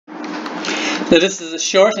So this is a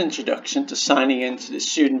short introduction to signing into the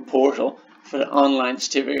student portal for the online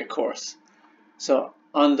certificate course. So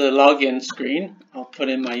on the login screen, I'll put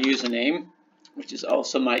in my username, which is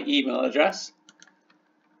also my email address,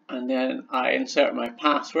 and then I insert my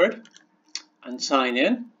password and sign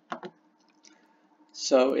in.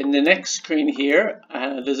 So in the next screen here,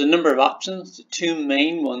 there's a number of options. The two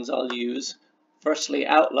main ones I'll use. Firstly,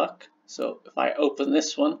 Outlook. So if I open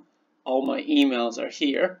this one, all my emails are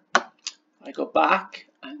here. I go back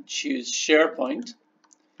and choose SharePoint,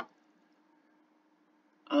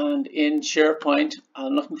 and in SharePoint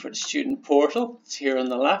I'm looking for the student portal. It's here on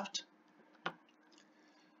the left,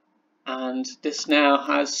 and this now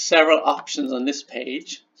has several options on this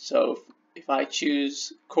page. So if I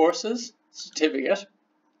choose courses, certificate,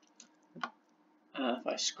 if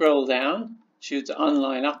I scroll down, choose the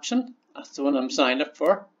online option, that's the one I'm signed up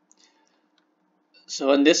for.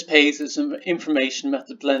 So on this page there's some information about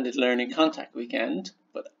the blended learning contact weekend,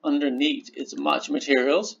 but underneath is the module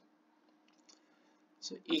materials.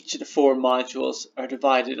 So each of the 4 modules are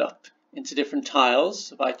divided up into different tiles.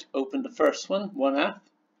 So if I open the first one, 1F,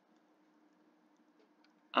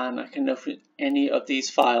 and I can open any of these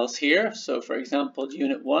files here. So for example,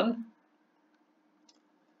 Unit 1,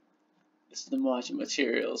 this is the module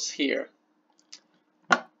materials here.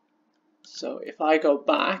 So if I go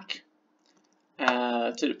back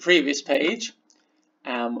to the previous page,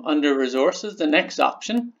 under resources, the next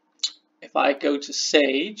option, if I go to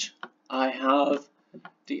Sage, I have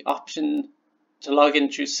the option to log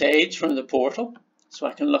in through Sage from the portal, so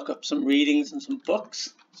I can look up some readings and some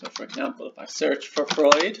books. So for example, if I search for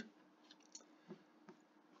Freud,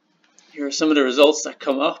 here are some of the results that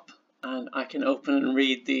come up, and I can open and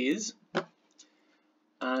read these.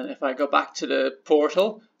 And if I go back to the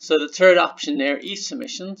portal, so the third option there,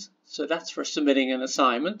 e-submissions, so that's for submitting an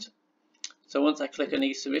assignment. So once I click on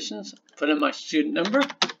e-submissions, put in my student number,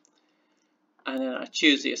 and then I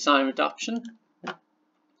choose the assignment option,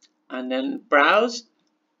 and then browse.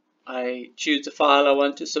 I choose the file I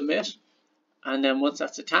want to submit, and then once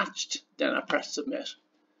that's attached, then I press submit.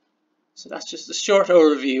 So that's just a short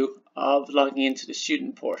overview of logging into the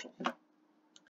student portal.